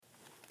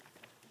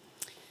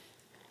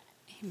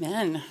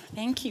Amen.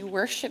 Thank you,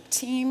 worship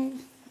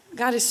team.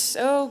 God is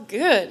so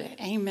good.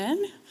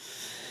 Amen.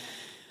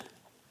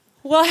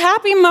 Well,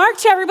 happy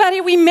March,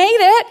 everybody. We made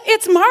it.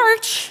 It's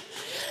March.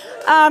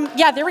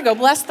 There we go.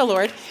 Bless the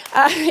Lord.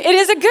 It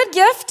is a good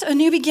gift, a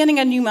new beginning,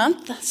 a new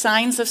month,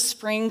 signs of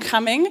spring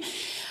coming.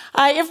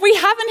 If we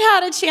haven't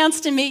had a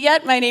chance to meet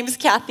yet, my name is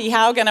Kathy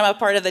Haug, and I'm a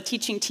part of the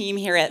teaching team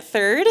here at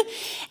Third.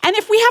 And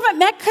if we haven't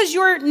met because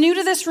you're new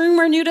to this room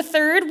or new to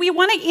Third, we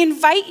want to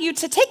invite you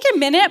to take a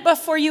minute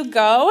before you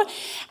go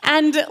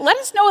and let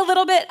us know a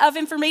little bit of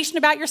information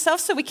about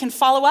yourself so we can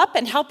follow up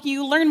and help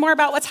you learn more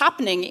about what's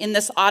happening in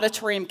this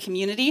auditorium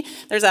community.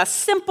 There's a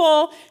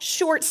simple,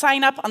 short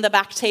sign up on the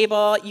back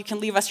table. You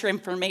can leave us your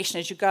information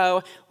as you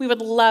go. We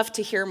would love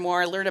to hear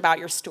more, learn about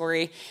your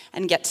story,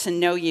 and get to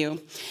know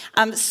you.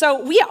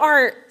 So we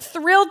are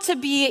thrilled to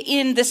be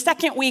in the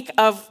second week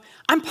of,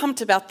 I'm pumped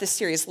about this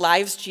series,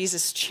 Lives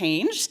Jesus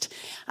Changed,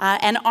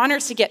 and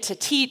honored to get to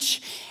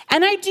teach.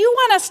 And I do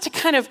want us to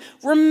kind of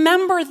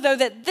remember, though,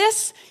 that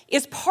this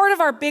is part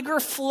of our bigger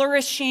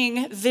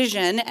flourishing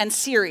vision and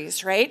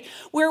series, right?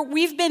 Where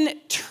we've been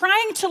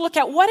trying to look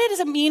at what it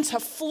does it mean to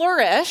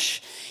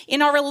flourish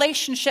in our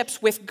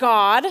relationships with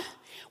God,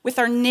 with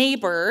our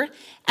neighbor,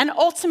 and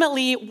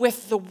ultimately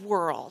with the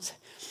world.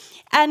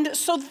 And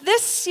so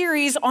this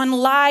series on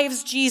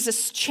Lives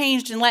Jesus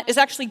Changed in Lent is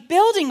actually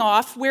building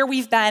off where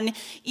we've been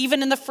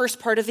even in the first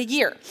part of the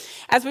year,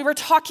 as we were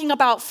talking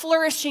about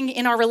flourishing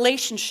in our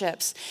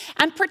relationships,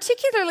 and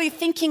particularly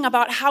thinking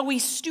about how we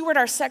steward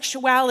our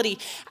sexuality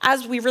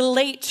as we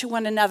relate to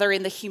one another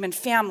in the human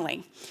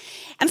family.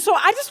 And so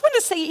I just want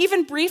to say,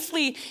 even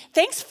briefly,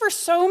 thanks for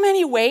so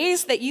many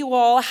ways that you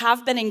all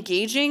have been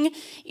engaging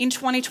in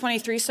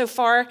 2023 so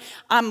far,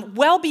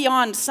 well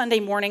beyond Sunday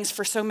mornings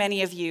for so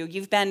many of you.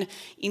 You've been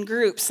in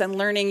groups and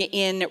learning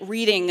in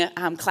reading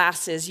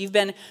classes. You've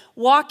been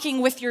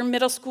walking with your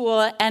middle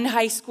school and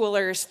high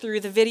schoolers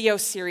through the video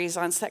series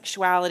on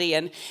sexuality.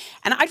 And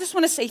I just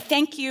want to say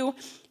thank you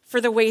for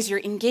the ways you're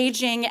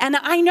engaging. And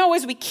I know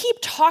as we keep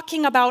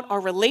talking about our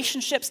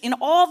relationships in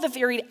all the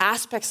varied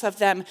aspects of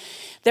them,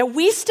 that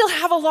we still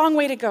have a long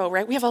way to go,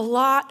 right? We have a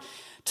lot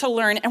to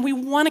learn, and we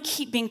want to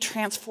keep being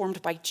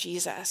transformed by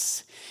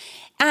Jesus.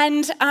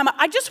 And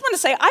I just want to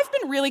say, I've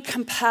been really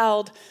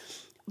compelled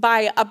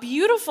by a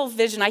beautiful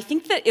vision, I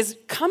think, that is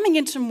coming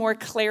into more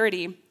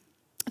clarity,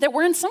 that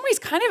we're in some ways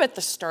kind of at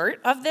the start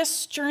of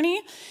this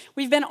journey.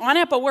 We've been on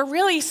it, but we're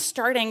really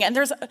starting. And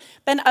there's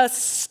been a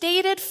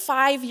stated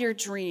 5-year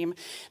dream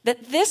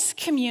that this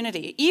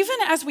community, even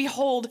as we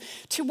hold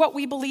to what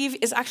we believe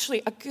is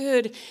actually a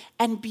good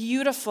and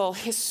beautiful,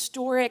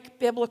 historic,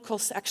 biblical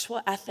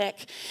sexual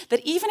ethic, that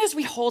even as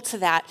we hold to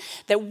that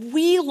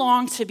we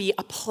long to be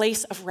a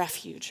place of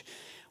refuge,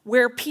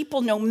 where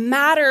people, no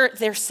matter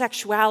their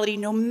sexuality,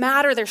 no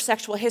matter their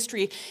sexual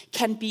history,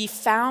 can be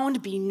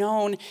found, be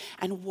known,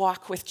 and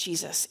walk with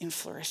Jesus in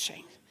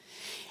flourishing.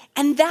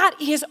 And that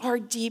is our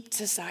deep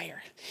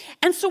desire.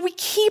 And so we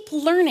keep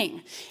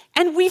learning.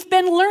 And we've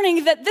been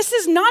learning that this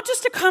is not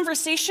just a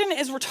conversation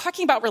as we're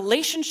talking about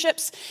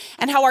relationships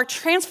and how our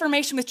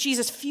transformation with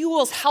Jesus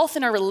fuels health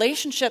in our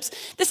relationships.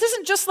 This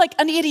isn't just like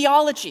an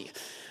ideology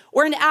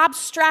or an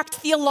abstract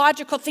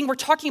theological thing we're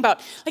talking about.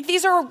 Like,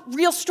 these are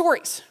real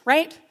stories,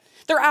 right?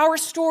 They're our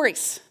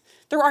stories.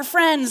 They're our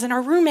friends and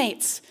our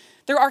roommates.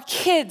 They're our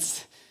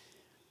kids.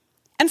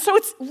 And so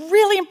it's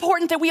really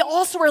important that we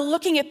also are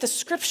looking at the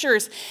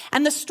scriptures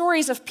and the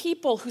stories of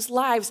people whose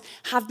lives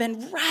have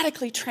been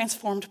radically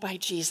transformed by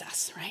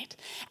Jesus, right?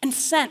 And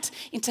sent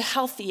into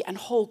healthy and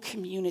whole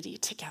community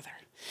together.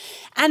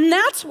 And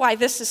that's why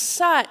this is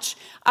such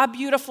a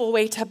beautiful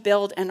way to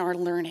build in our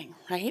learning,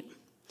 right?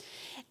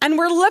 And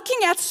we're looking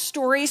at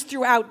stories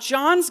throughout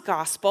John's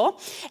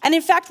gospel. And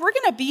in fact, we're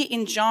going to be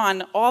in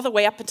John all the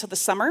way up until the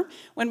summer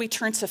when we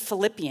turn to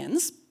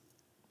Philippians.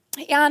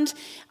 And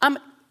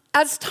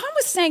as Tom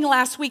was saying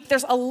last week,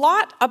 there's a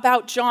lot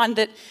about John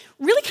that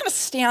really kind of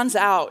stands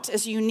out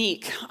as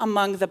unique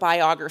among the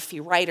biography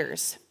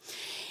writers.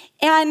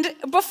 And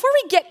before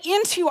we get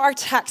into our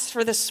text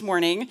for this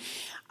morning,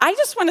 I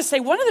just want to say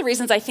one of the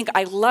reasons I think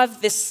I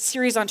love this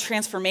series on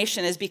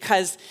transformation is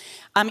because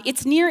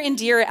it's near and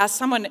dear as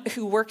someone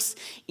who works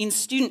in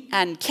student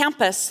and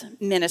campus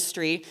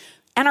ministry.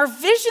 And our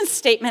vision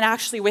statement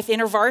actually with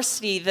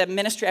InterVarsity, the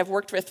ministry I've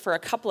worked with for a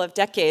couple of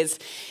decades,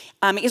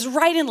 is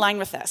right in line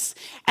with this.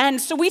 And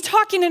so we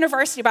talk in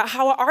InterVarsity about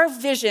how our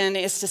vision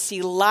is to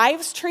see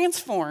lives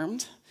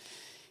transformed,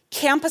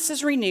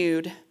 campuses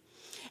renewed,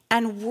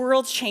 and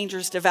world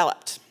changers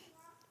developed.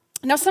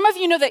 Now, some of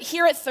you know that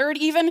here at Third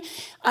even,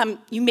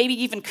 you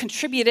maybe even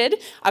contributed.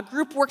 A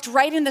group worked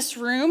right in this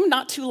room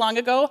not too long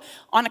ago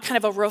on a kind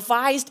of a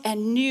revised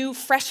and new,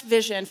 fresh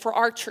vision for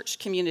our church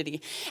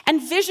community.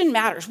 And vision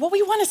matters. What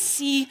we want to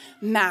see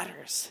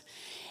matters.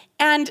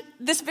 And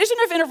this vision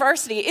of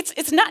InterVarsity,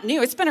 it's not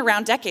new. It's been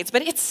around decades,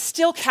 but it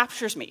still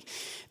captures me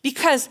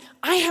because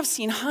I have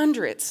seen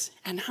hundreds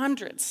and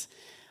hundreds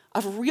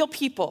of real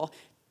people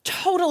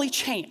totally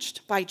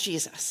changed by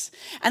Jesus,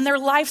 and their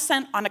life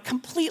sent on a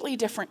completely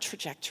different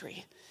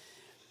trajectory.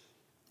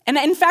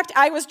 And in fact,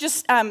 I was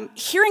just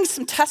hearing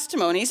some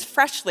testimonies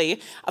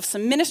freshly of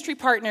some ministry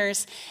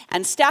partners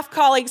and staff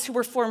colleagues who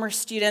were former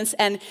students.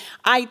 And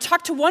I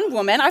talked to one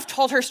woman, I've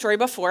told her story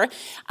before,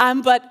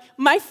 but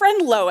my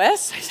friend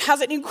Lois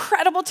has an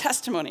incredible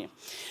testimony.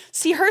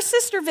 See, her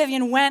sister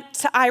Vivian went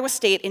to Iowa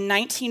State in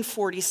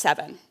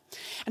 1947.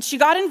 And she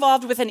got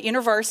involved with an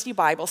InterVarsity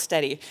Bible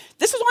study.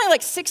 This was only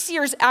like 6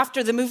 years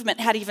after the movement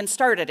had even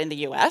started in the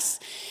U.S.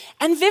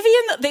 And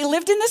Vivian, they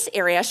lived in this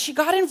area. She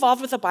got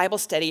involved with a Bible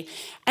study,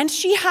 and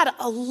she had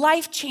a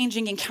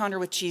life-changing encounter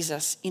with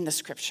Jesus in the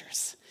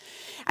scriptures.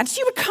 And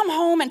she would come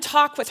home and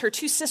talk with her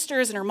two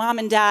sisters and her mom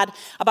and dad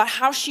about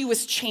how she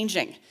was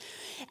changing.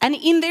 And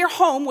in their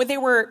home, where they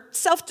were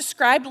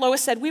self-described,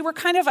 Lois said, we were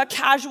kind of a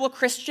casual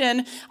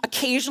Christian,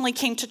 occasionally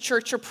came to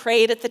church or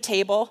prayed at the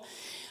table.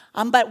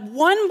 But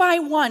one by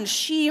one,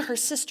 she, her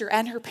sister,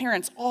 and her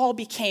parents all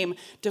became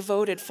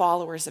devoted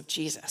followers of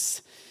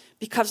Jesus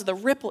because of the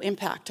ripple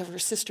impact of her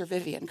sister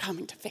Vivian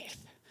coming to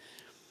faith.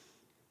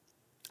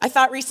 I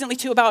thought recently,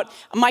 too, about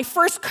my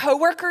first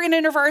coworker in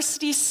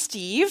InterVarsity,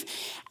 Steve.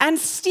 And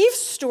Steve's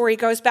story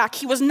goes back.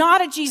 He was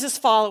not a Jesus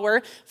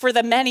follower for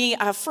the many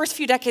first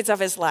few decades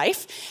of his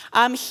life.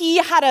 He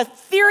had a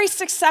very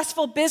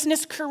successful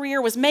business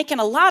career, was making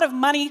a lot of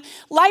money.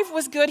 Life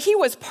was good. He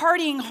was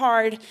partying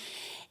hard.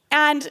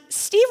 And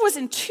Steve was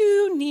in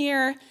 2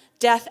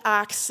 near-death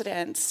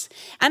accidents.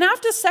 And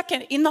after a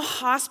second in the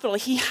hospital,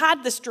 he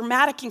had this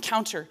dramatic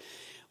encounter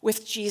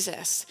with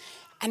Jesus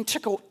and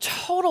took a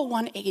total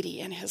 180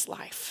 in his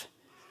life.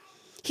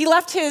 He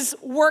left his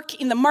work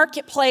in the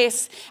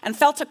marketplace and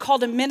felt a call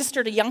to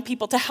minister to young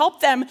people to help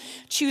them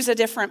choose a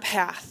different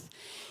path.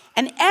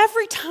 And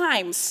every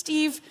time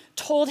Steve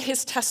told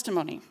his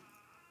testimony,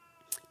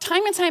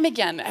 time and time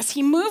again, as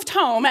he moved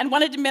home and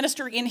wanted to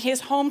minister in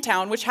his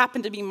hometown, which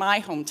happened to be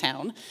my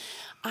hometown,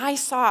 I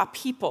saw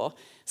people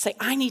say,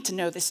 I need to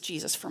know this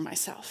Jesus for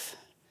myself.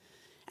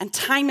 And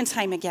time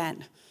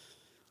again,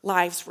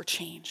 lives were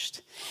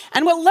changed.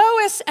 And what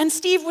Lois and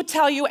Steve would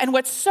tell you, and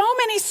what so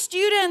many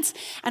students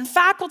and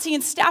faculty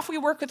and staff we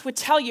work with would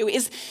tell you,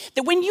 is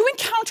that when you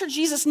encounter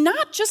Jesus,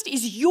 not just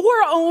is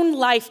your own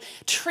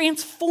life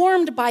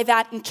transformed by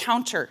that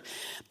encounter,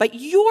 but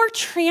your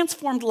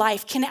transformed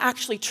life can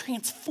actually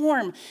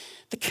transform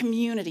the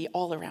community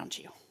all around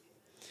you.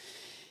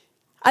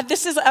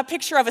 This is a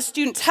picture of a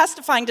student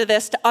testifying to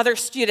this to other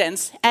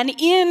students. And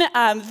in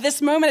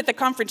this moment at the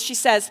conference, she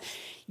says,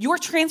 your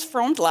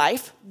transformed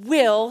life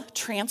will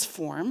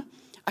transform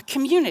a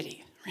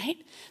community, right?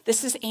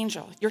 This is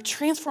Angel. Your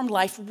transformed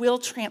life will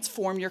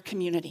transform your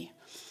community.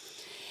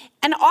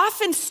 And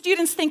often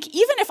students think,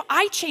 even if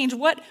I change,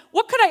 what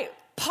could I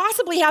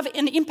possibly have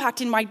an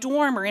impact in my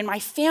dorm or in my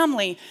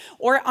family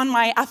or on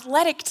my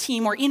athletic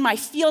team or in my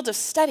field of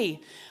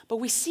study? But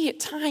we see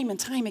it time and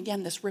time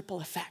again, this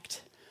ripple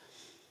effect.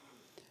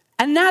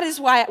 And that is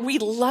why we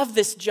love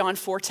this John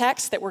 4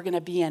 text that we're going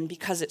to be in,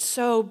 because it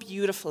so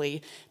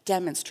beautifully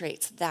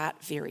demonstrates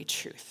that very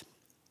truth.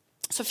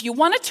 So if you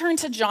want to turn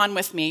to John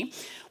with me,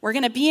 we're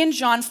going to be in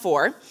John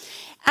 4.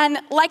 And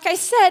like I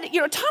said,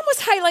 Tom was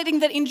highlighting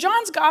that in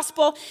John's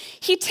gospel,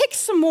 he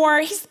takes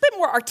he's a bit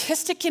more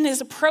artistic in his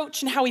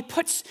approach and how he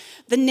puts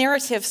the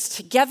narratives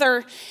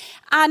together.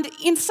 And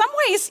in some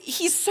ways,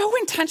 he's so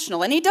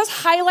intentional, and he does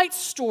highlight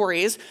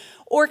stories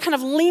or kind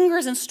of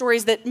lingers in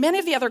stories that many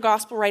of the other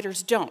gospel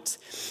writers don't.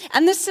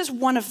 And this is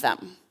one of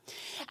them.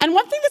 And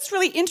one thing that's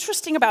really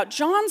interesting about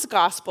John's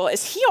gospel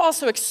is he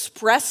also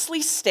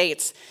expressly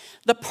states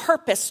the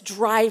purpose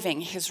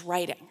driving his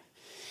writing.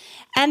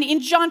 And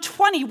in John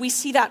 20, we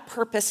see that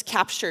purpose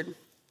captured.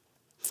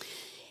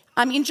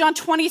 In John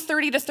 20,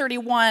 30 to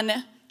 31,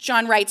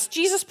 John writes,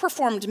 Jesus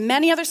performed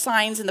many other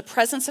signs in the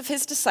presence of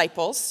his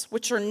disciples,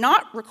 which are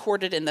not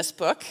recorded in this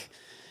book,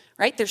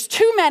 right? There's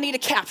too many to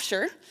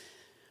capture.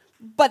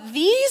 But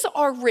these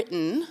are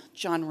written,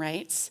 John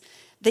writes,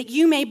 that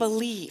you may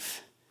believe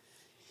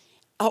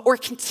or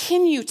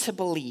continue to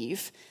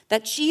believe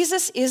that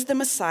Jesus is the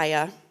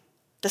Messiah,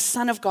 the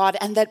Son of God,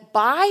 and that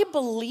by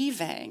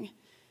believing,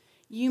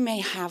 you may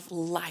have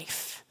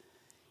life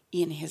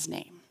in his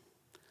name.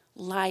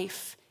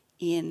 Life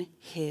in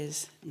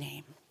his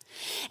name.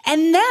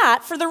 And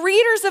that, for the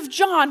readers of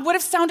John, would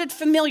have sounded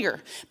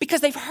familiar because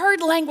they've heard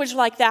language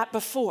like that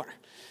before.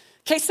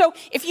 Okay, so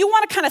if you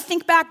want to kind of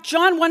think back,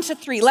 John 1 to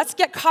 3, let's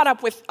get caught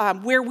up with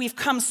where we've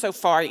come so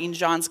far in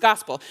John's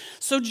gospel.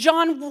 So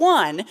John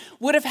 1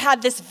 would have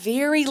had this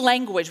very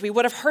language. We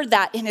would have heard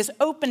that in his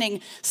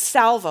opening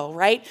salvo,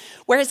 right?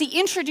 Whereas he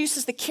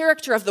introduces the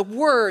character of the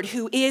Word,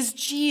 who is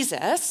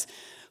Jesus,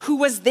 who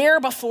was there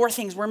before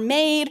things were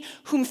made,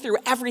 whom through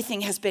everything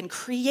has been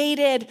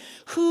created,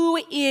 who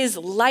is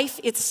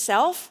life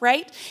itself,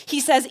 right? He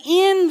says,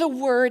 in the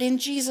Word, in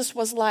Jesus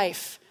was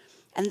life,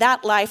 and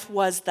that life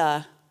was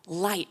the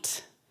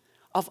light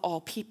of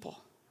all people,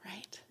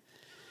 right?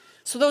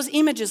 So those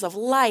images of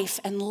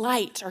life and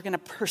light are going to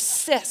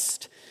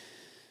persist.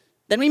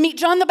 Then we meet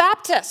John the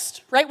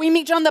Baptist, right? We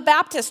meet John the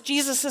Baptist,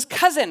 Jesus'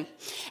 cousin.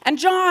 And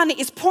John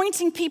is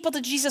pointing people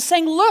to Jesus,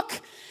 saying,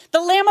 look,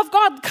 The Lamb of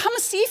God, come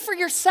see for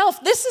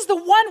yourself. This is the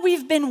one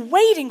we've been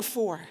waiting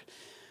for.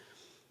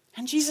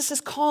 And Jesus is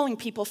calling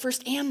people,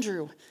 first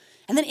Andrew,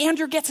 and then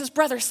Andrew gets his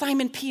brother,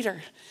 Simon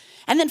Peter.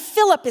 And then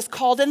Philip is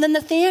called, and then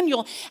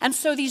Nathanael. And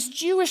so these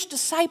Jewish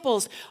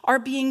disciples are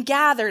being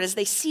gathered as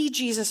they see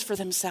Jesus for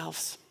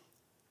themselves.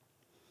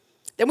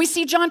 Then we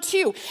see John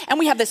 2, and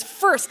we have this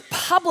first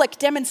public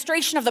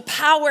demonstration of the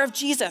power of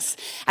Jesus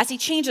as he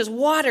changes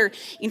water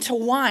into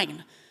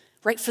wine,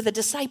 right, for the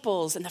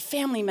disciples and the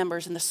family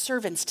members and the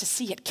servants to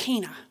see at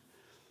Cana.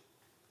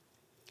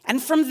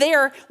 And from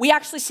there, we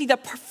actually see the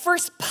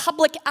first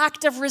public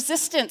act of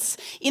resistance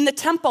in the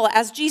temple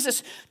as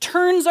Jesus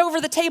turns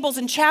over the tables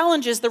and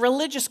challenges the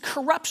religious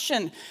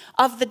corruption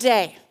of the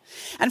day.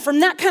 And from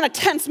that kind of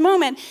tense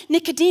moment,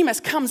 Nicodemus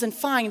comes and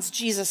finds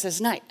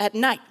Jesus at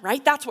night,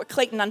 right? That's what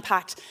Clayton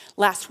unpacked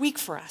last week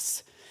for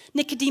us.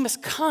 Nicodemus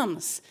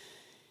comes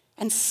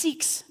and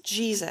seeks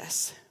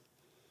Jesus.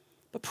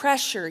 But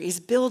pressure is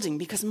building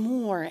because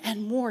more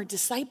and more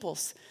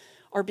disciples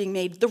are being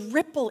made. The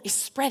ripple is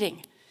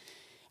spreading.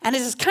 And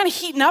as it's kind of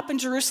heating up in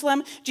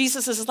Jerusalem,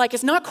 Jesus is like,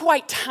 it's not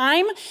quite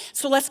time,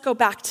 so let's go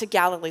back to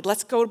Galilee.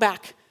 Let's go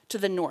back to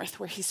the north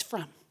where he's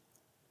from.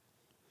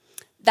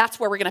 That's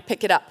where we're going to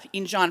pick it up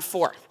in John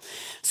 4.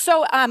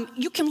 So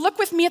you can look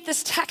with me at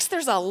this text.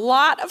 There's a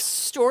lot of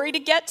story to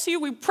get to.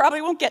 We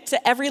probably won't get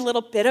to every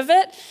little bit of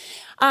it.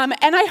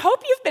 And I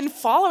hope you've been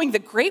following the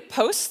great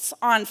posts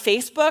on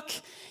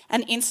Facebook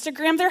and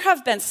Instagram. There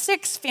have been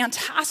 6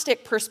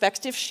 fantastic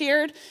perspectives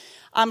shared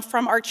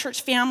from our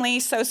church family.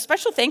 So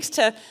special thanks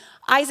to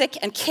Isaac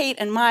and Kate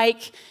and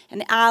Mike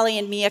and Allie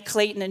and Mia,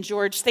 Clayton and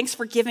George. Thanks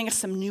for giving us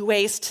some new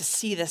ways to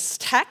see this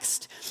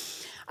text.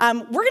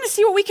 We're going to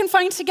see what we can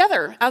find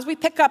together as we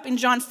pick up in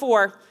John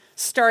 4,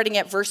 starting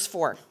at verse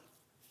 4.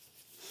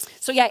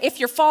 So yeah, if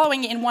you're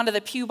following in one of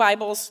the pew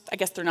Bibles, I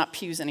guess they're not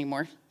pews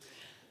anymore,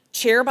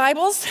 chair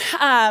Bibles,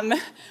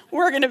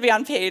 we're going to be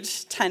on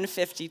page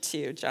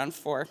 1052, John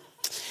 4.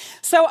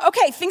 So,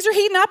 okay, things are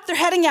heating up, they're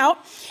heading out,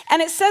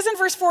 and it says in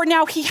verse 4,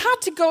 now he had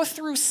to go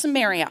through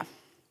Samaria.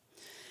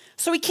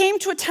 So he came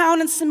to a town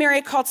in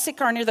Samaria called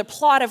Sychar near the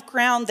plot of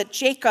ground that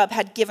Jacob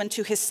had given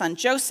to his son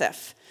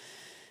Joseph.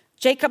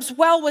 Jacob's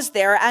well was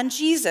there, and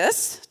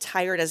Jesus,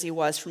 tired as he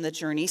was from the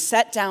journey,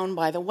 sat down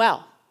by the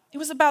well. It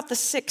was about the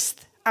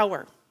 6th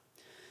hour.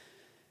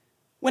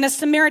 When a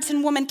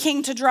Samaritan woman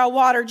came to draw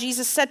water,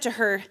 Jesus said to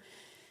her,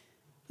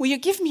 will you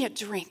give me a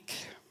drink?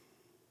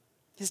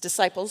 His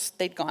disciples,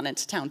 they'd gone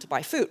into town to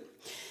buy food.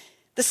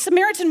 The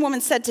Samaritan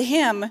woman said to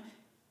him,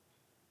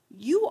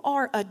 you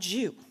are a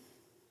Jew,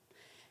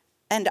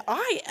 and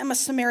I am a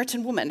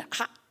Samaritan woman.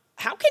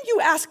 How can you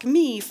ask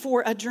me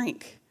for a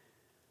drink?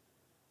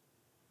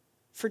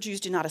 For Jews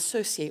do not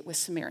associate with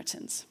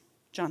Samaritans,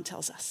 John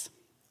tells us.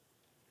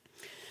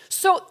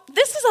 So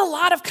this is a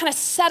lot of kind of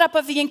setup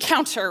of the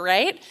encounter,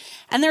 right?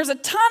 And there's a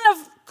ton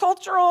of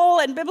cultural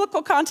and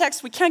biblical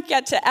context. We can't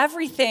get to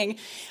everything.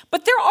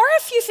 But there are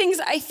a few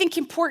things I think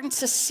important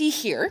to see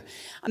here,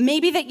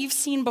 maybe that you've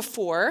seen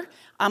before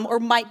or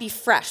might be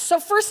fresh. So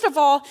first of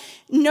all,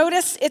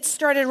 notice it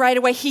started right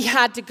away. He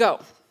had to go,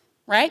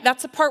 right?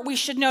 That's the part we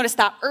should notice,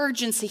 that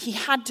urgency. He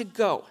had to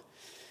go.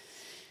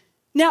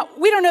 Now,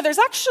 we don't know.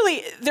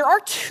 There are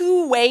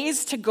 2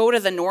 ways to go to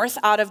the north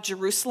out of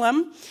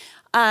Jerusalem.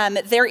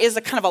 There is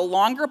a kind of a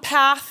longer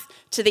path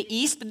to the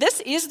east, but this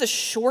is the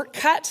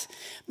shortcut.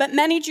 But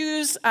many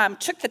Jews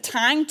took the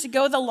time to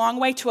go the long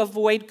way to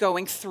avoid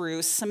going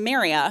through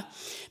Samaria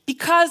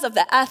because of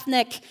the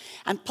ethnic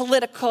and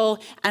political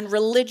and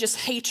religious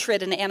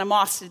hatred and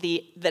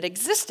animosity that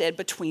existed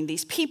between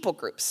these people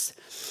groups.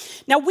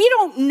 Now, we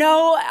don't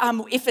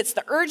know if it's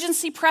the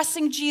urgency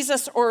pressing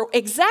Jesus or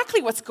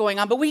exactly what's going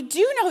on, but we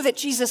do know that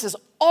Jesus is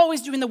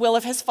always doing the will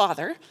of his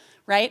Father,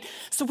 right?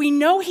 So we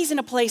know he's in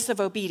a place of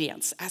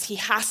obedience as he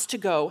has to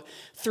go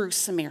through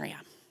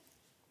Samaria.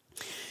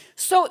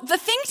 So the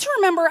thing to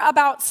remember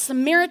about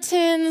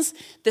Samaritans,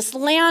 this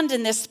land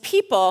and this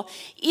people,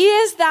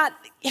 is that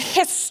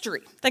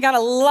history. They got a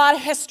lot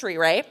of history,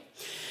 right?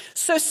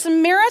 So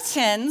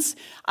Samaritans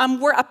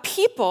were a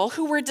people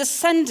who were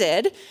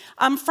descended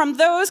from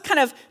those kind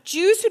of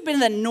Jews who'd been in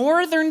the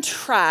northern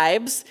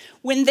tribes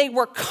when they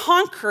were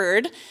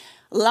conquered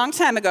a long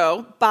time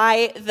ago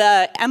by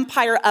the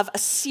empire of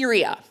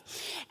Assyria.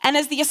 And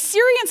as the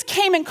Assyrians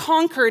came and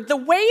conquered, the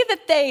way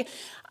that they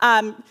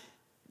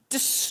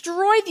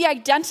destroyed the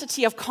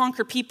identity of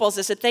conquered peoples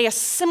is that they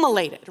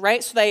assimilated,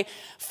 right? So they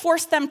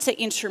forced them to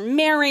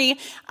intermarry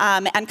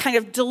and kind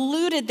of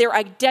diluted their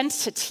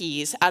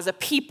identities as a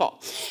people.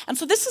 And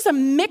so this is a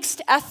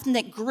mixed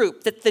ethnic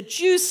group that the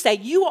Jews say,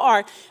 you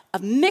are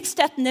of mixed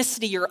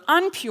ethnicity, you're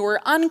unpure,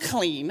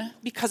 unclean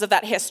because of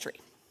that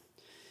history.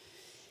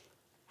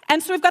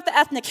 And so we've got the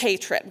ethnic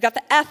hatred, we've got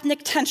the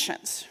ethnic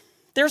tensions.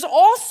 There's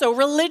also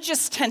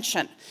religious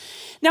tension.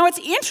 Now, it's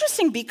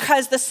interesting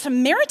because the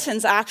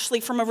Samaritans actually,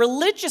 from a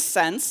religious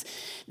sense,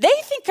 they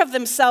think of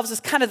themselves as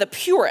kind of the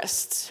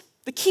purists,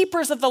 the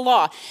keepers of the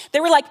law. They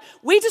were like,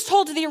 we just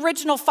hold to the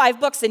original 5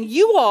 books, and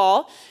you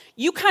all,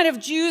 you kind of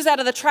Jews out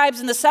of the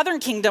tribes in the southern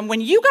kingdom, when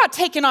you got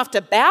taken off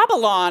to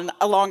Babylon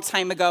a long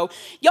time ago,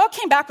 y'all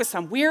came back with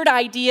some weird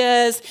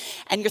ideas,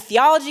 and your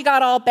theology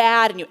got all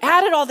bad, and you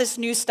added all this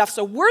new stuff,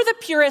 so we're the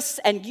purists,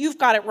 and you've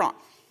got it wrong.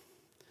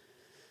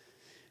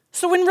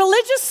 So in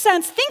religious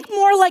sense, think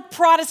more like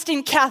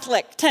Protestant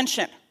Catholic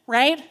tension,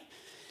 right?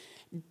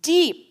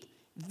 Deep,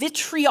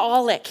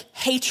 vitriolic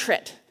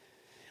hatred.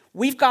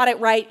 We've got it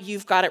right,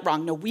 you've got it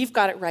wrong. No, we've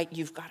got it right,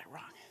 you've got it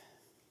wrong.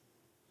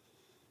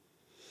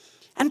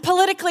 And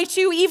politically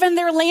too, even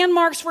their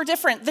landmarks were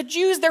different. The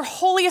Jews, their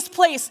holiest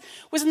place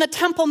was in the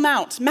Temple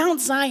Mount, Mount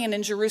Zion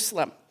in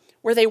Jerusalem,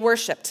 where they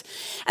worshiped.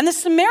 And the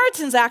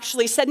Samaritans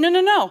actually said,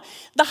 no.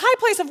 The high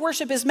place of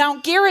worship is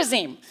Mount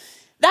Gerizim.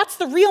 That's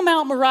the real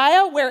Mount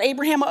Moriah where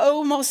Abraham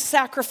almost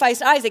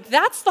sacrificed Isaac.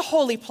 That's the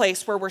holy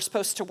place where we're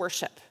supposed to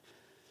worship.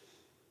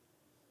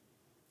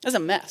 It was a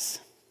mess.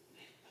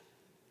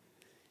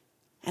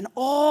 And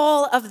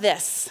all of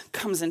this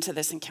comes into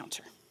this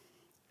encounter,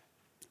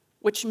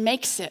 which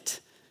makes it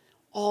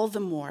all the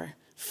more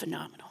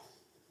phenomenal.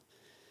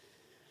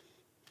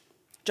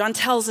 John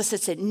tells us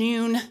it's at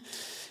noon.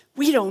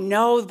 We don't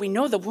know. We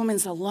know the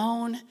woman's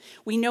alone.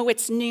 We know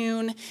it's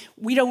noon.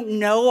 We don't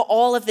know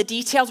all of the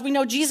details. We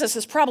know Jesus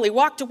has probably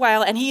walked a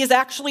while and he is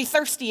actually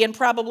thirsty and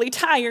probably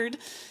tired.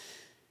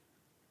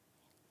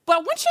 But I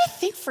want you to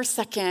think for a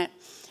second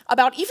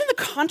about even the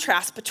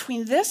contrast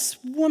between this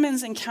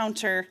woman's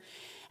encounter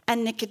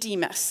and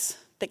Nicodemus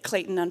that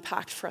Clayton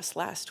unpacked for us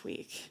last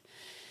week.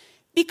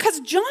 Because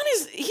John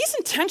he's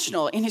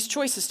intentional in his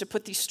choices to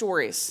put these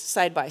stories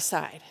side by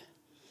side.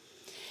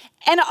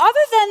 And other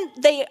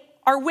than they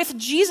are with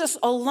Jesus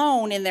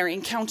alone in their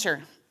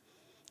encounter,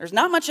 there's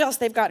not much else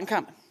they've got in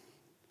common,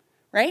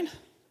 right?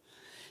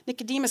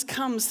 Nicodemus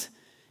comes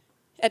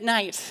at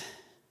night.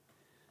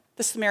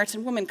 The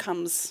Samaritan woman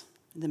comes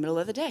in the middle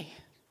of the day.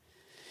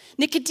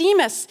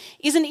 Nicodemus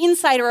is an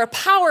insider, a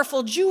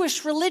powerful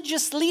Jewish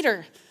religious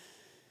leader.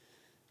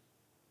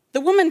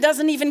 The woman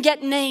doesn't even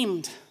get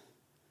named.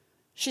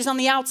 She's on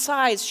the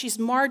outside, she's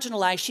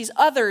marginalized, she's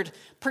othered,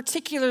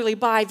 particularly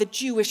by the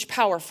Jewish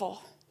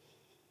powerful.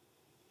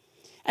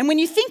 And when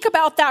you think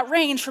about that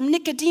range from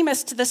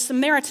Nicodemus to the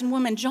Samaritan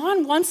woman,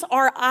 John wants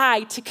our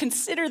eye to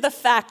consider the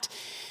fact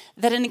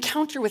that an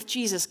encounter with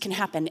Jesus can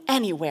happen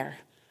anywhere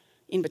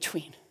in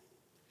between.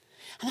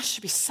 And that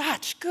should be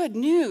such good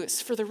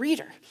news for the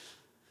reader,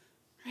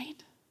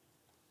 right?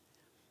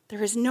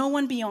 There is no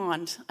one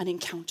beyond an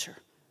encounter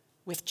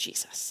with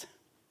Jesus.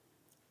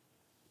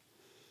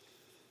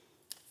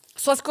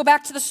 So let's go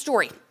back to the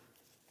story.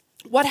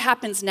 What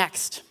happens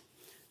next?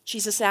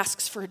 Jesus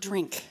asks for a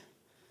drink.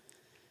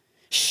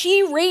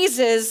 She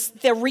raises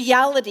the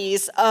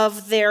realities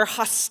of their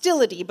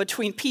hostility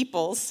between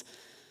peoples.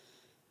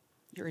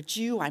 You're a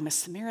Jew, I'm a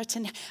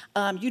Samaritan.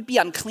 You'd be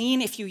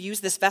unclean if you use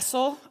this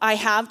vessel I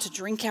have to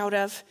drink out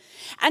of.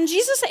 And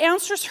Jesus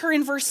answers her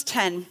in verse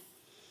 10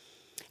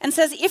 and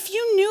says, if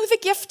you knew the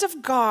gift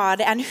of God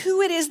and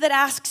who it is that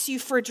asks you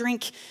for a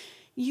drink,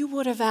 you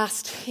would have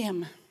asked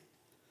him,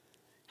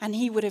 and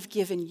he would have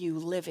given you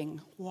living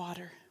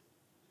water.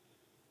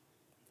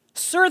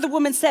 Sir, the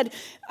woman said,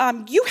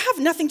 you have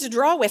nothing to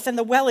draw with, and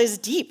the well is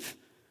deep.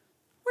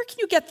 Where can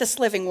you get this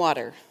living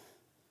water?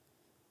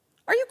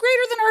 Are you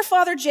greater than our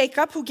father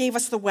Jacob, who gave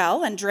us the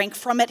well and drank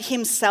from it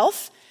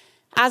himself,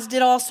 as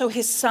did also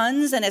his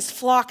sons and his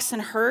flocks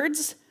and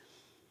herds?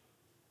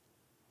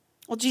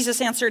 Well,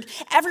 Jesus answered,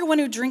 everyone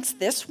who drinks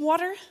this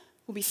water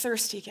will be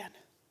thirsty again.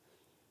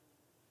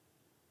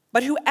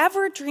 But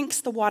whoever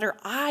drinks the water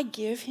I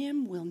give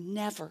him will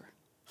never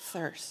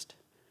thirst.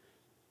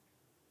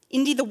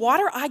 Indeed, the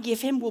water I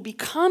give him will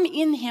become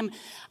in him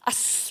a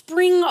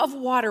spring of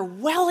water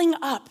welling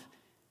up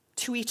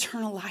to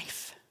eternal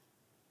life.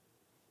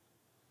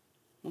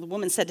 Well, the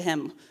woman said to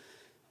him,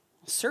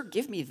 Sir,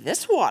 give me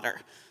this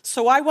water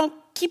so I won't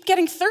keep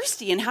getting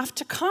thirsty and have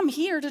to come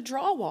here to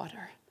draw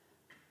water.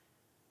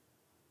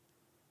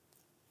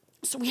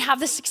 So we have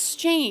this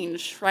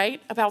exchange,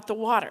 right, about the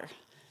water.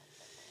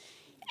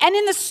 And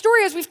in the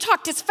story, as we've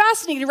talked, it's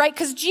fascinating, right?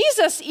 Because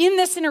Jesus, in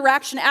this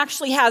interaction,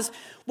 actually has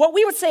what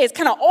we would say is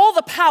kind of all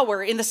the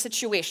power in the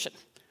situation,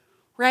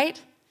 right?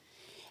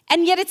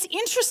 And yet it's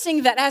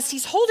interesting that as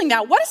he's holding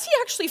that, what does he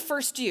actually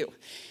first do?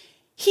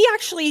 He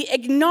actually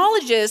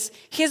acknowledges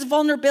his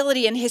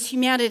vulnerability and his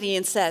humanity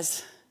and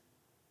says,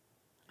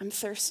 I'm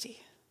thirsty.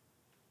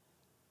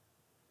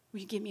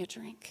 Will you give me a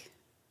drink?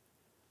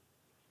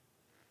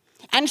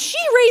 And she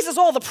raises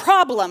all the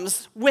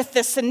problems with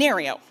this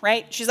scenario,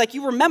 right? She's like,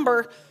 you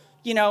remember,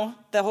 the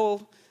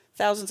whole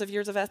thousands of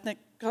years of ethnic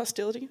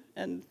hostility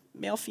and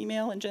male,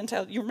 female, and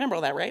Gentile. You remember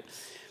all that, right?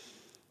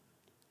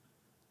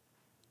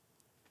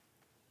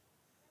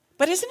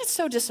 But isn't it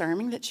so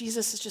disarming that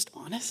Jesus is just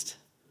honest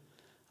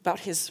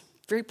about his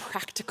very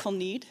practical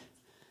need?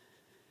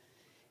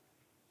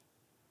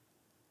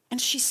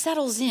 And she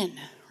settles in,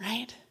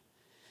 right?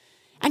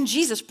 And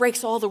Jesus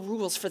breaks all the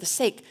rules for the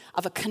sake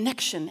of a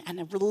connection and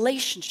a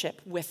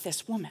relationship with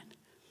this woman.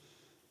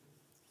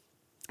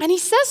 And he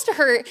says to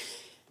her,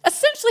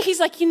 essentially, he's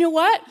like, you know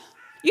what?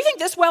 You think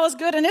this well is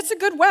good, and it's a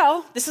good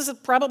well. This is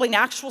probably an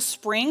actual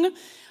spring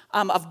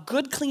of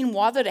good, clean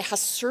water that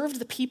has served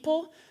the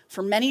people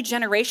for many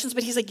generations.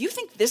 But he's like, you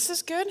think this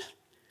is good?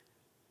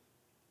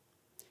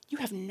 You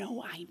have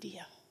no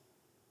idea.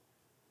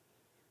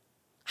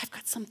 I've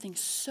got something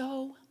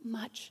so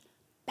much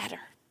better.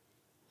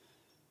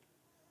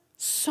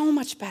 So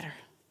much better.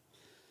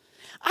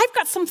 I've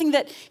got something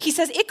that he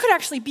says it could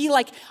actually be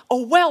like a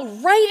well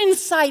right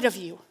inside of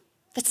you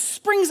that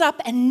springs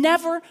up and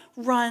never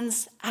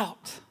runs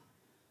out.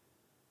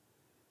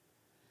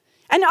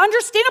 And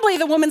understandably,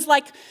 the woman's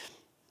like,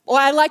 well,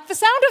 I like the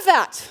sound of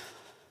that,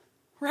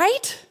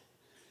 right?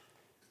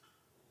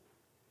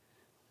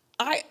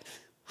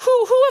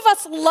 Who of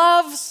us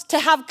loves to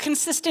have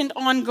consistent,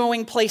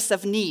 ongoing place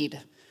of need?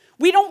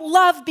 We don't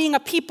love being a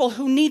people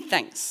who need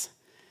things.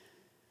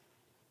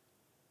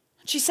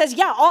 She says,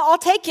 yeah, I'll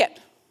take it.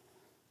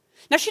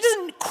 Now, she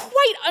doesn't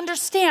quite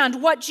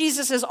understand what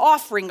Jesus is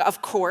offering,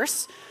 of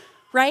course,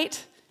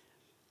 right?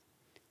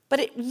 But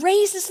it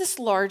raises this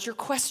larger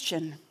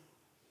question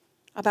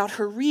about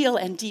her real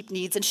and deep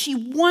needs, and she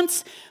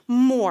wants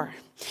more.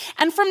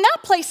 And from that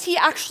place, he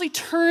actually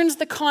turns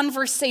the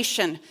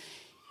conversation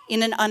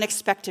in an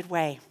unexpected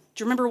way.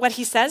 Do you remember what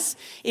he says?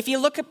 If you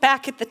look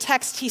back at the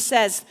text, he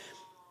says,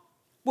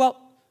 well,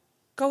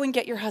 go and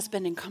get your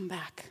husband and come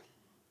back.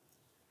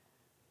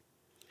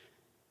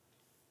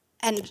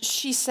 And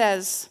she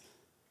says,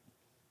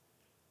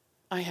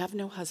 I have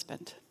no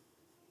husband.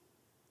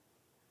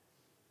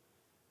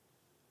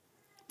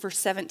 Verse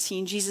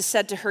 17, Jesus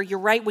said to her, you're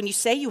right when you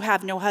say you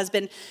have no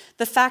husband.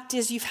 The fact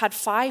is you've had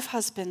 5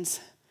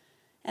 husbands,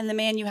 and the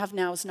man you have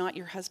now is not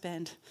your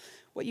husband.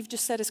 What you've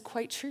just said is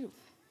quite true.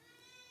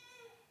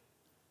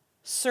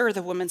 Sir,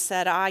 the woman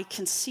said, I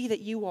can see that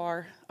you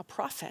are a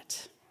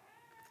prophet.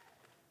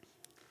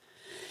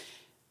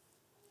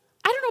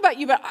 I don't know about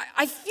you, but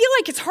I feel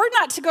like it's hard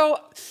not to go,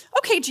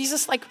 okay,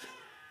 Jesus, like,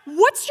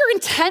 what's your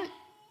intent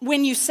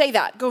when you say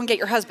that? Go and get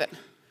your husband,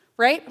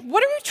 right?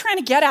 What are you trying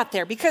to get at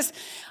there? Because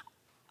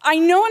I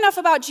know enough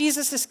about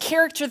Jesus'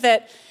 character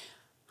that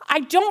I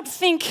don't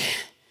think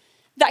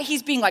that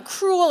he's being like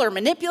cruel or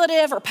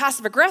manipulative or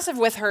passive aggressive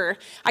with her.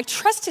 I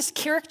trust his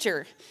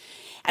character.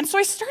 And so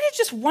I started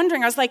just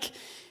wondering, I was like,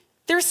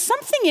 there's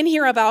something in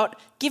here about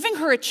giving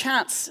her a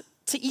chance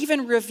to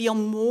even reveal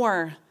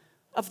more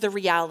of the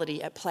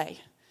reality at play.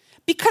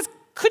 Because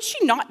could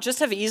she not just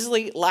have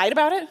easily lied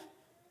about it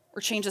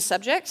or changed the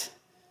subject?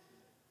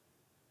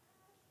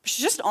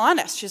 She's just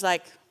honest. She's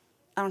like,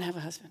 I don't have a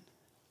husband.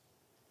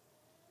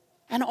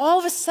 And all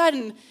of a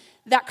sudden,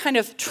 that kind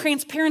of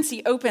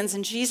transparency opens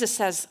and Jesus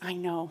says, I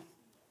know.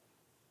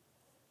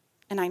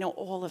 And I know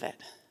all of it.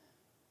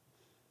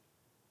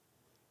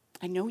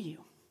 I know you.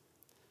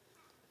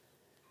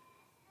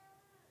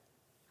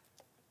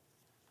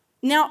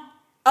 Now,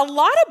 a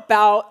lot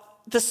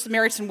about the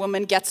Samaritan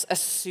woman gets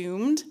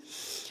assumed,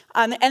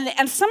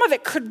 and some of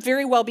it could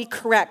very well be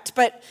correct,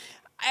 but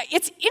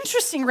it's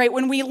interesting, right?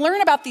 When we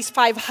learn about these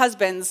 5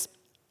 husbands,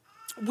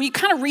 we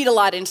kind of read a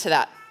lot into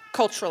that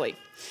culturally.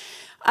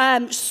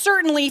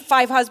 Certainly,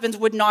 5 husbands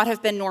would not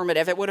have been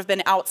normative. It would have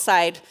been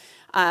outside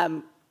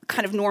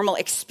kind of normal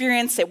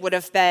experience. It would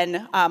have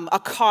been a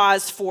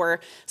cause for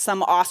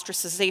some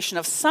ostracization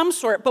of some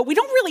sort, but we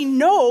don't really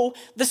know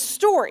the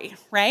story,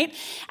 right?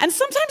 And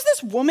sometimes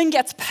this woman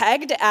gets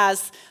pegged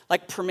as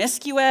like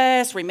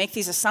promiscuous. We make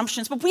these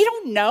assumptions, but we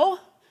don't know.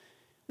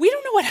 We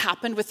don't know what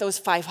happened with those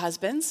 5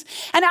 husbands.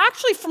 And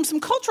actually, from some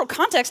cultural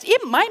context,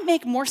 it might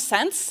make more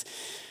sense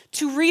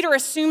to read or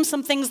assume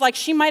some things like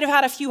she might have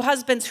had a few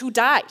husbands who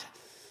died.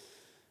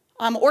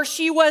 Or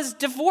she was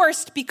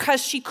divorced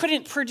because she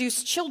couldn't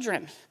produce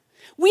children.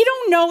 We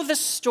don't know the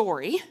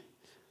story,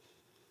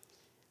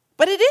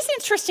 but it is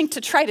interesting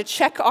to try to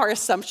check our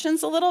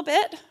assumptions a little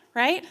bit,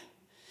 right?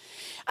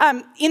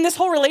 In this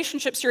whole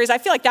relationship series, I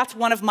feel like that's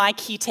one of my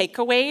key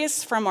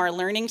takeaways from our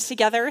learning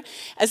together,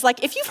 is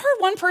like, if you've heard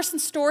one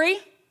person's story,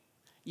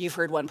 you've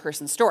heard one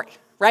person's story,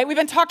 right? We've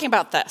been talking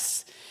about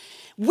this.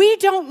 We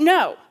don't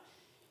know.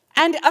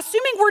 And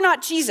assuming we're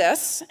not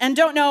Jesus and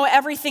don't know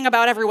everything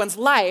about everyone's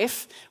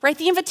life, right,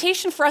 the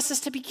invitation for us is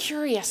to be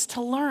curious,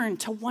 to learn,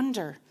 to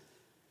wonder,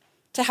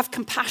 to have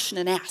compassion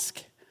and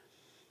ask.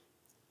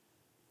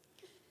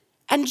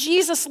 And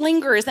Jesus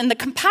lingers, and the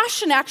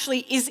compassion actually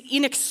is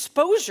in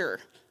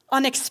exposure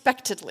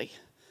unexpectedly.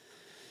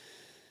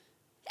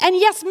 And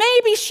yes,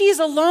 maybe she's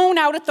alone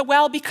out at the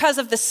well because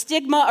of the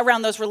stigma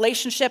around those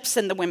relationships,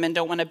 and the women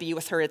don't want to be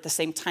with her at the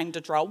same time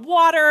to draw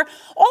water.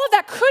 All of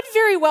that could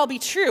very well be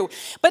true.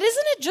 But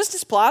isn't it just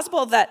as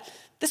plausible that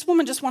this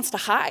woman just wants to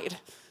hide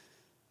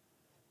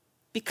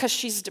because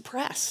she's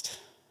depressed?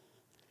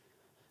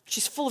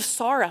 She's full of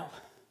sorrow.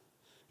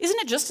 Isn't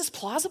it just as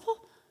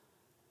plausible?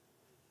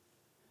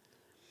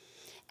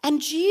 And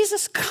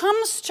Jesus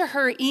comes to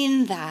her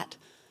in that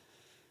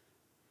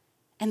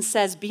and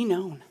says, be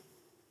known.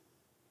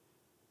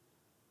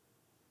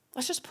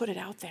 Let's just put it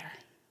out there.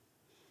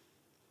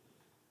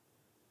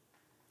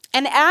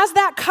 And as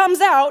that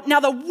comes out, now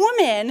the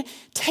woman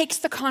takes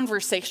the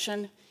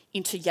conversation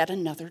into yet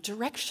another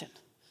direction.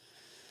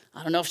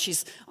 I don't know if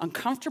she's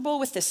uncomfortable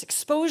with this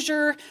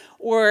exposure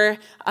or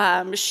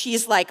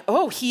she's like,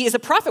 oh, he is a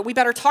prophet. We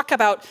better talk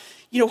about,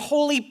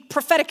 holy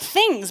prophetic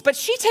things. But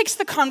she takes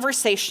the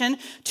conversation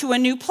to a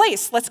new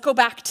place. Let's go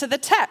back to the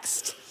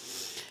text.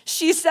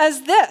 She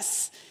says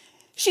this.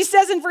 She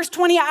says in verse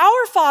 20,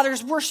 our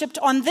fathers worshiped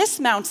on this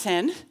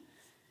mountain,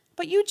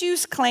 but you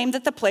Jews claim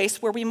that the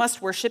place where we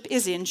must worship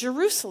is in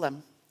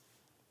Jerusalem.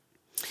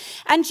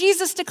 And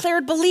Jesus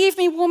declared, believe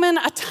me, woman,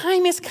 a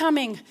time is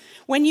coming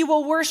when you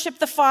will worship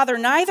the Father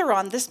neither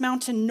on this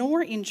mountain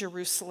nor in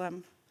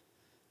Jerusalem.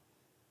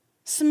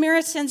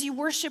 Samaritans, you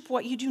worship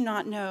what you do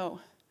not know.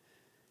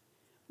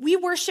 We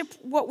worship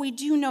what we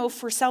do know,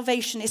 for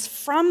salvation is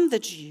from the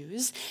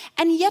Jews,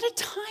 and yet a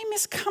time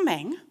is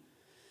coming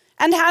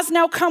and has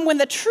now come when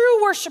the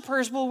true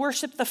worshipers will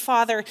worship the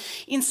Father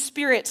in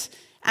spirit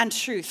and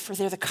truth, for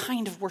they're the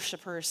kind of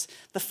worshipers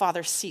the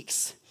Father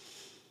seeks.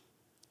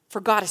 For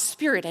God is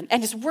spirit,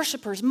 and his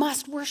worshipers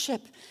must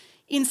worship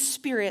in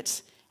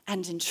spirit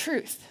and in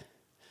truth.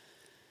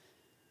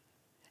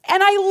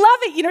 And I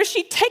love it.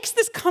 She takes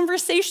this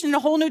conversation in a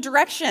whole new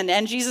direction,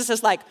 and Jesus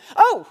is like,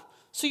 oh,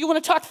 so you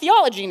want to talk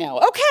theology now?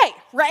 Okay,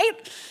 right?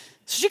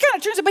 So she kind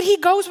of turns it, but he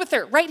goes with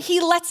her, right? He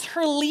lets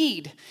her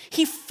lead.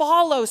 He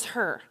follows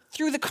her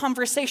through the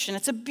conversation.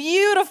 It's a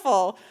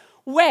beautiful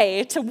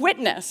way to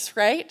witness,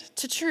 right,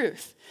 to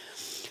truth.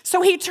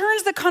 So he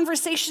turns the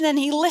conversation and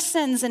he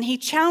listens and he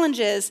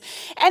challenges.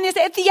 And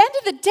at the end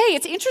of the day,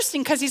 it's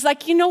interesting because he's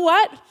like, you know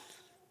what?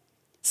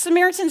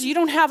 Samaritans, you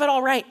don't have it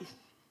all right.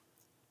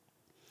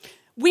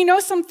 We know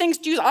some things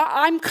Jews,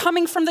 I'm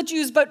coming from the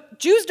Jews, but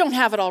Jews don't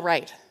have it all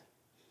right.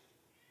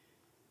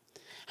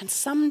 And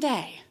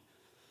someday,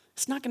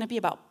 it's not going to be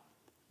about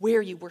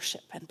where you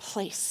worship and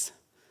place.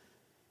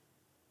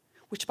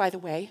 Which, by the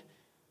way,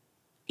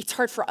 it's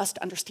hard for us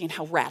to understand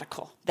how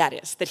radical that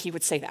is, that he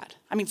would say that.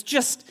 I mean, it's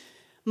just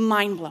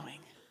mind-blowing.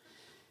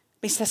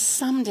 But he says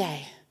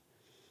someday,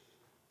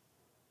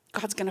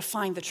 God's going to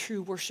find the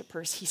true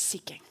worshipers he's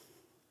seeking.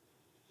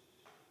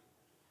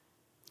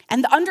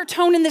 And the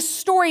undertone in this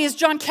story, as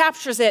John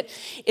captures it,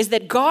 is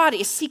that God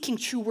is seeking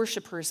true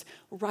worshipers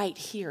right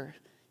here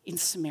in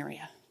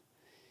Samaria,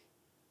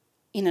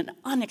 in an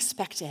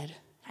unexpected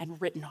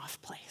and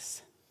written-off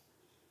place.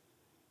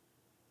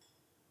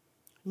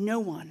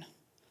 No one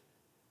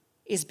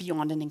is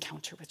beyond an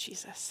encounter with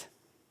Jesus.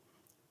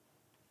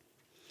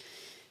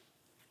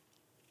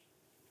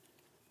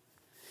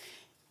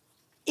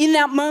 In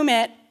that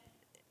moment,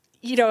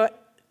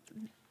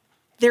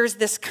 there's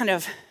this kind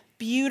of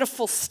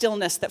beautiful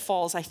stillness that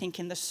falls, I think,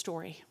 in the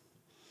story.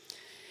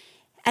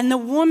 And the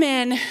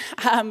woman,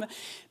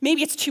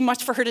 maybe it's too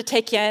much for her to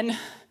take in,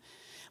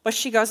 but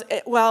she goes,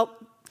 well,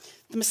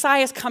 the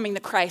Messiah is coming, the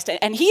Christ,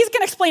 and he's going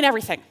to explain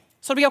everything,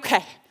 so it'll be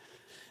okay.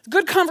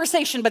 Good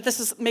conversation, but this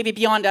is maybe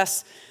beyond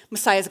us.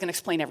 Messiah is going to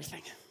explain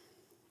everything.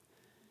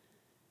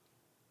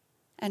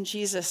 And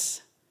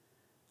Jesus,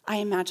 I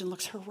imagine,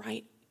 looks her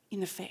right in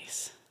the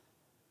face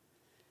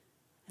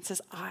and says,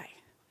 I,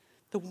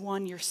 the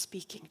one you're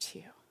speaking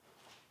to,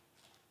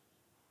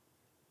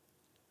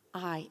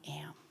 I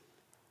am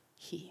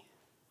he.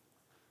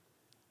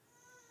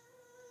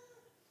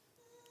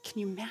 Can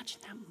you imagine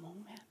that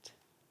moment?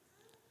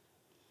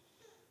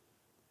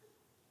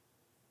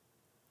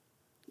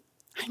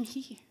 I'm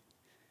he.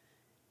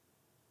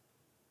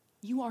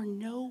 You are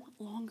no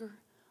longer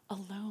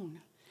alone.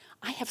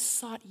 I have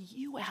sought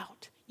you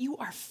out. You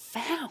are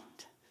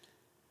found.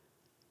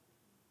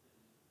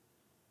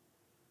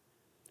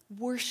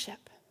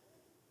 Worship.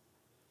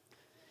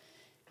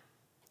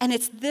 And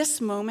it's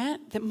this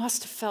moment that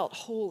must have felt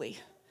holy,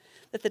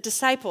 that the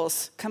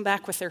disciples come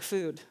back with their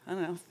food. I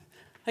don't know.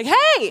 Like,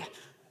 hey!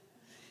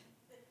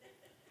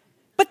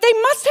 But they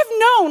must have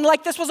known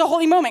like this was a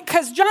holy moment,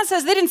 because John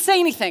says they didn't say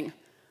anything.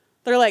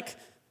 They're like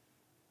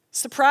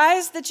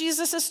surprised that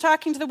Jesus is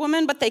talking to the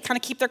woman, but they kind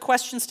of keep their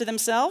questions to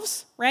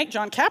themselves, right?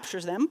 John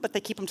captures them, but they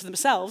keep them to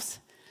themselves.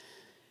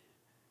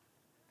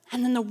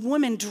 And then the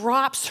woman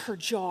drops her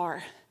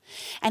jar.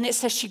 And it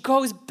says she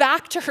goes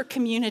back to her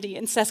community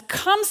and says,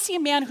 come see a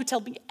man who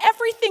told me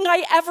everything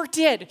I ever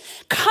did.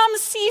 Come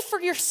see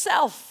for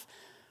yourself.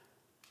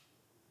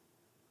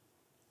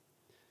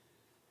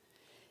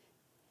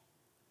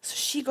 So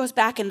she goes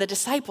back and the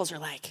disciples are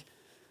like,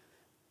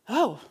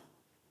 oh,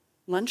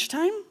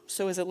 lunchtime?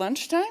 So is it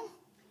lunchtime?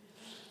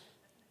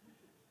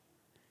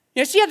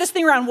 She had this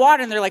thing around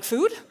water and they're like,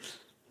 food?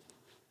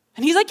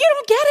 And he's like, you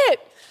don't get it.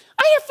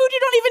 I have food you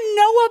don't even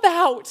know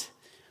about.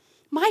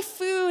 My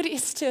food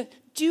is to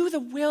do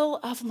the will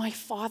of my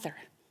Father.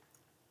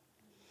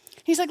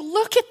 He's like,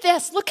 look at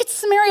this. Look at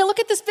Samaria. Look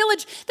at this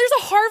village. There's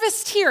a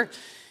harvest here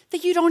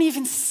that you don't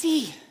even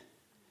see.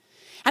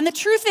 And the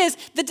truth is,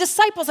 the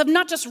disciples have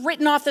not just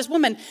written off this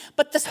woman,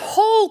 but this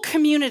whole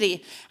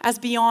community as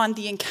beyond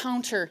the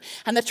encounter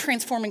and the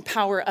transforming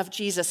power of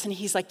Jesus. And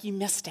he's like, you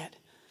missed it.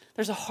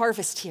 There's a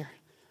harvest here.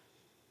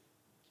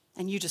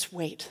 And you just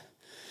wait.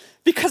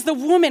 Because the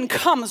woman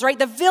comes, right?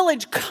 The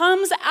village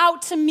comes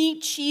out to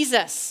meet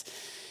Jesus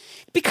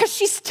because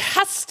she's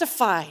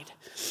testified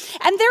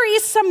And there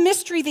is some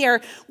mystery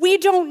there. We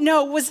don't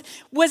know.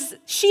 Was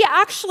she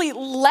actually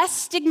less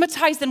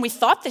stigmatized than we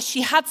thought, that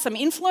she had some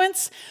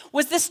influence?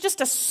 Was this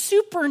just a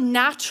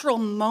supernatural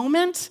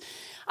moment?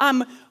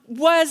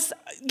 Was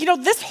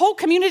this whole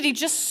community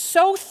just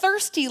so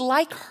thirsty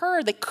like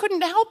her? They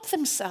couldn't help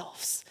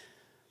themselves.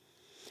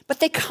 But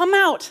they come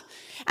out.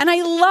 And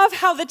I love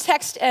how the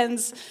text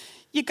ends.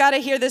 You got to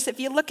hear this. If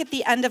you look at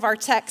the end of our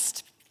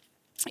text,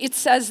 it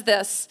says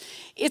this.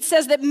 It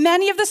says that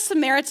many of the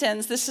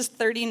Samaritans, this is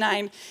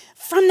 39,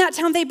 from that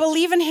town, they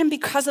believe in him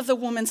because of the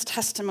woman's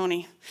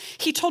testimony.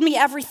 He told me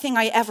everything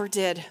I ever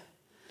did.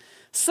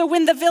 So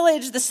when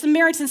the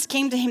Samaritans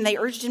came to him, they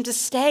urged him to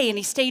stay, and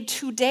he stayed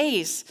 2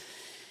 days.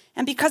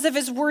 And because of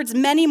his words,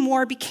 many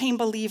more became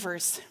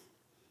believers.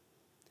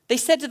 They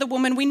said to the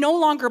woman, "We no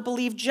longer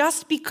believe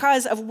just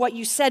because of what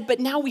you said, but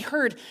now we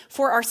heard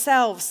for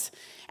ourselves.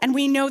 And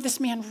we know this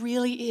man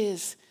really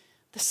is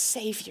the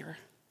Savior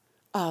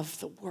of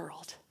the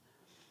world."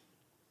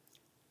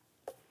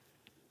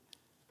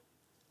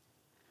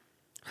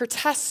 Her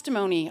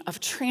testimony of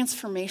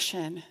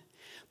transformation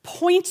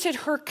pointed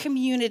her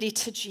community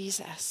to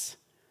Jesus,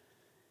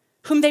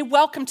 whom they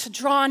welcomed to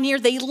draw near.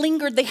 They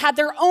lingered. They had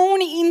their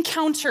own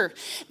encounter.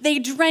 They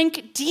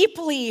drank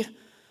deeply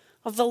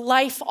of the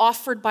life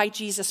offered by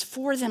Jesus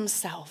for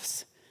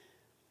themselves.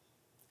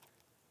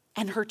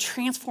 And her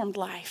transformed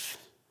life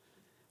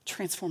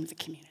transformed the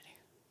community.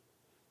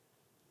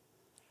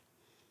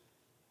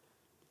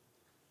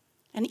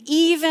 And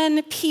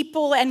even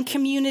people and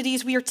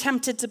communities we are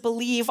tempted to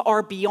believe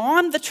are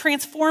beyond the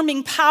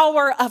transforming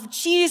power of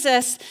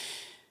Jesus,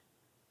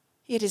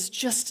 it is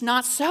just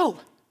not so.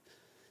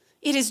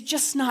 It is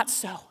just not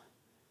so.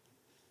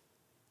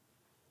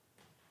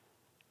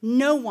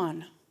 No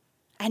one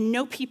and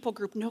no people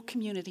group, no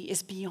community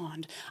is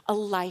beyond a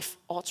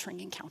life-altering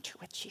encounter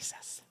with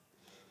Jesus.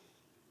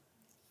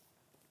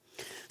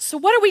 So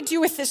what do we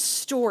do with this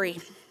story?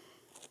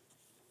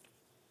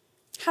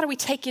 How do we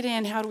take it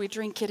in? How do we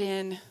drink it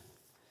in?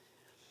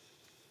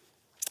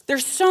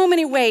 There's so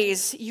many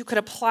ways you could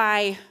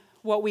apply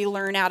what we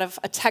learn out of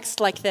a text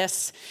like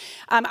this.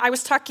 I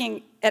was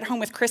talking at home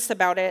with Chris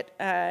about it,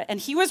 and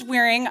he was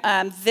wearing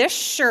this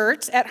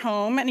shirt at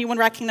home. Anyone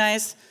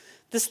recognize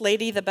this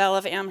lady, the Belle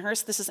of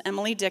Amherst? This is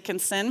Emily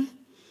Dickinson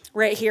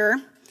right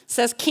here. It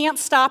says, "Can't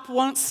stop,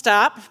 won't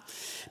stop."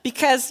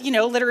 Because,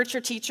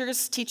 literature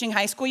teachers teaching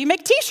high school, you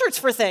make t-shirts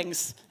for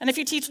things. And if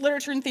you teach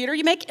literature and theater,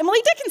 you make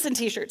Emily Dickinson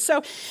t-shirts.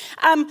 So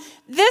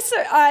this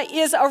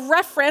is a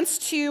reference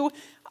to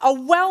a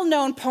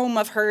well-known poem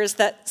of hers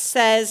that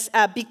says,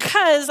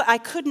 "Because I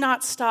could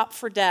not stop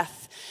for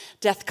death,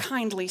 death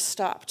kindly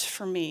stopped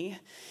for me.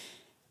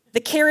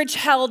 The carriage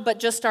held but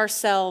just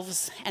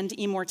ourselves and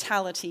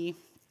immortality."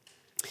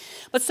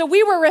 But so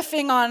we were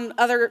riffing on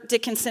other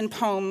Dickinson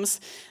poems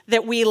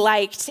that we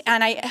liked,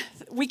 and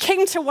we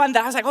came to one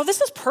that I was like, oh,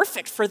 this is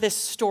perfect for this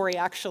story,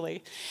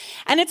 actually.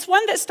 And it's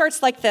one that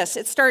starts like this.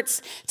 It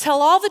starts,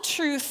 "Tell all the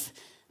truth,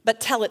 but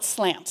tell it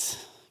slant."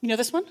 You know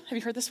this one? Have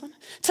you heard this one?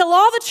 "Tell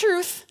all the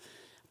truth,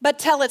 but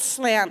tell it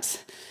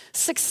slant.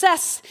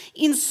 Success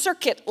in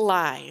circuit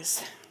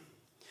lies.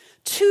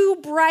 Too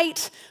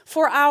bright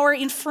for our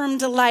infirm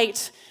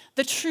delight,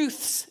 the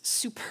truth's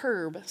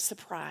superb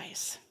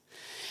surprise.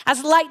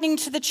 As lightning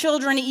to the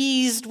children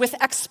eased with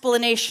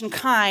explanation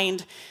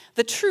kind,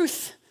 the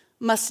truth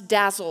must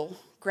dazzle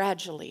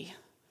gradually,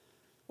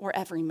 or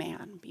every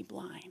man be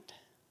blind."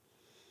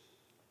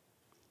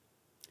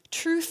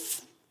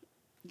 Truth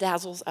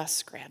dazzles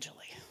us gradually.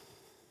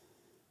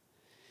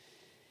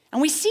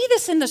 And we see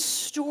this in the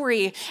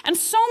story. And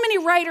so many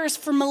writers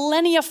for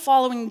millennia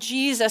following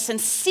Jesus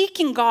and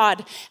seeking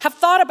God have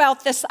thought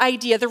about this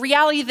idea, the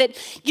reality that,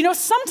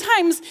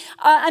 sometimes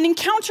an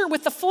encounter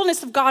with the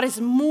fullness of God is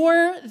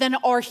more than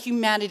our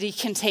humanity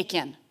can take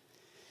in.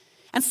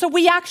 And so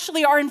we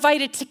actually are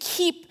invited to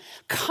keep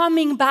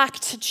coming back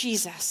to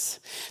Jesus,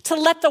 to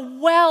let the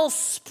well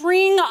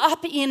spring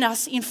up in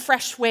us in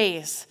fresh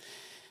ways,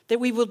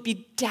 that we will be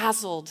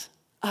dazzled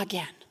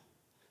again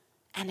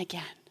and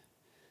again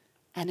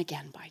and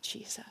again by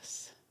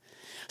Jesus.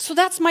 So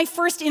that's my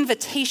first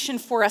invitation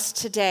for us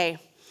today,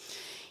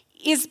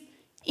 is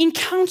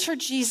encounter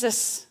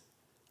Jesus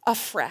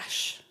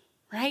afresh,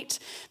 right?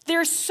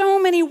 There's so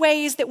many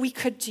ways that we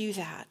could do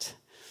that.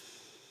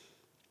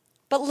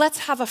 But let's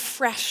have a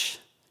fresh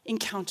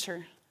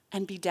encounter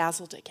and be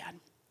dazzled again.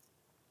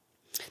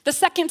 The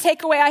second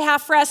takeaway I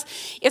have for us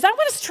is I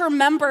want us to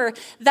remember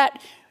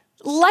that,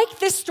 like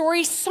this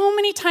story, so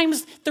many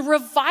times the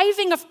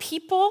reviving of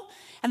people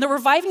and the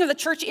reviving of the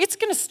church, it's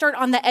going to start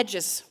on the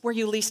edges where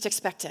you least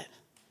expect it.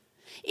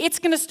 It's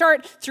going to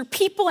start through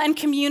people and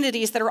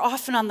communities that are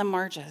often on the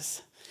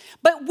margins.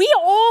 But we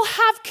all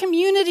have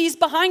communities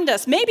behind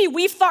us. Maybe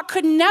we've thought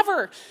could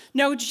never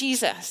know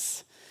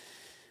Jesus.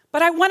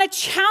 But I want to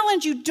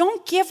challenge you,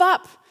 don't give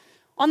up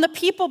on the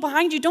people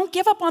behind you. Don't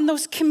give up on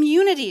those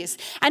communities.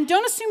 And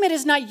don't assume it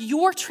is not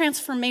your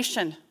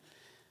transformation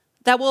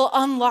that will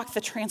unlock the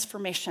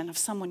transformation of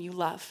someone you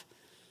love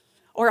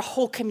or a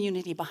whole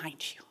community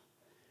behind you.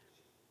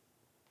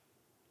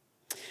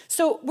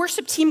 So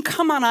worship team,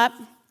 come on up.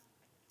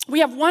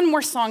 We have one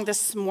more song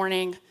this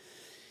morning.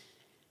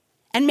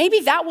 And maybe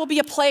that will be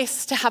a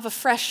place to have a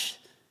fresh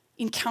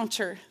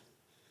encounter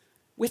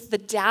with the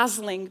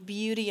dazzling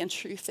beauty and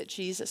truth that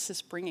Jesus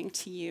is bringing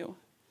to you.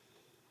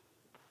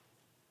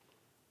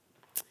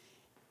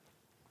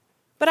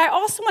 But I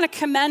also want to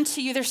commend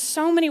to you, there's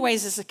so many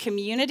ways as a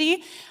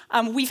community.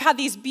 We've had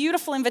these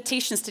beautiful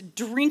invitations to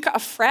drink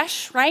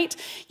afresh, right?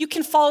 You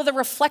can follow the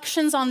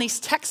reflections on these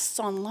texts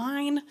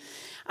online.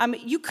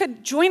 You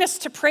could join us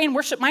to pray and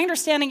worship. My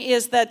understanding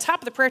is the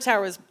top of the prayer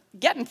tower is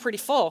getting pretty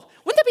full.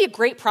 Wouldn't that be a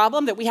great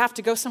problem that we have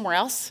to go somewhere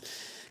else?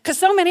 Because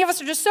so many of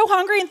us are just so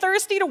hungry and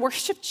thirsty to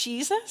worship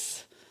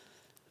Jesus.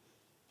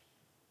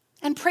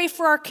 And pray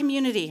for our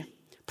community.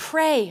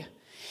 Pray.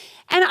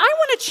 And I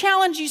want to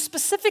challenge you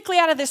specifically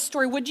out of this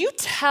story. Would you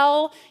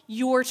tell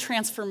your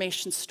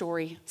transformation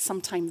story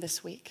sometime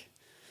this week?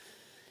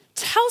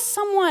 Tell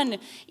someone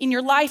in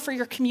your life or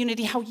your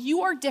community how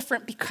you are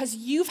different because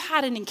you've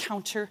had an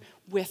encounter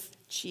with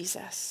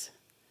Jesus.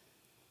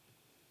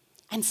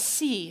 And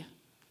see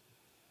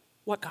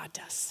what God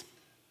does.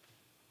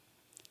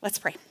 Let's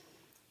pray.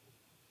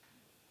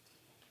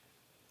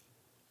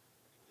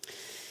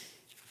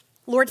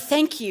 Lord,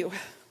 thank you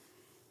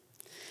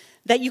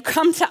that you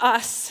come to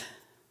us,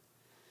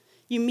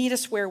 you meet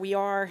us where we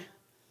are,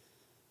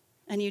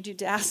 and you do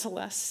dazzle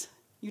us.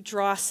 You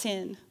draw us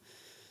in.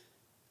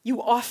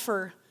 You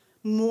offer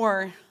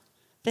more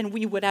than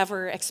we would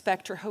ever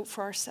expect or hope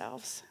for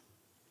ourselves.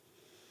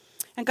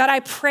 And God,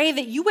 I pray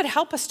that you would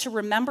help us to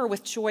remember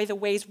with joy the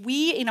ways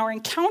we, in our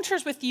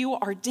encounters with you,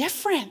 are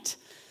different.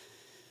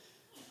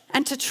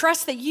 And to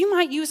trust that you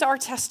might use our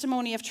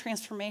testimony of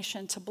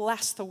transformation to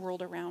bless the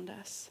world around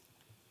us.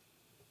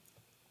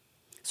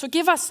 So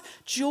give us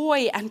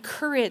joy and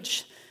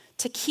courage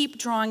to keep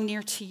drawing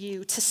near to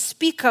you, to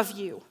speak of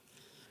you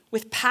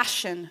with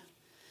passion,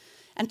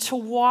 and to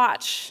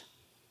watch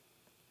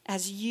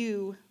as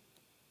you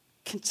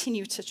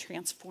continue to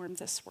transform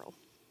this world.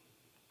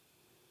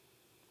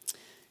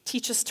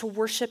 Teach us to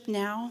worship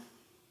now.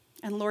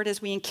 And Lord,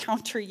 as we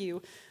encounter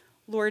you,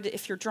 Lord,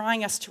 if you're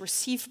drawing us to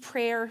receive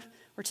prayer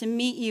or to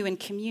meet you in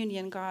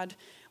communion, God,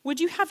 would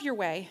you have your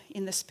way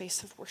in this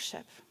space of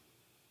worship?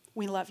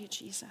 We love you,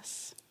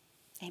 Jesus.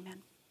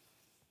 Amen.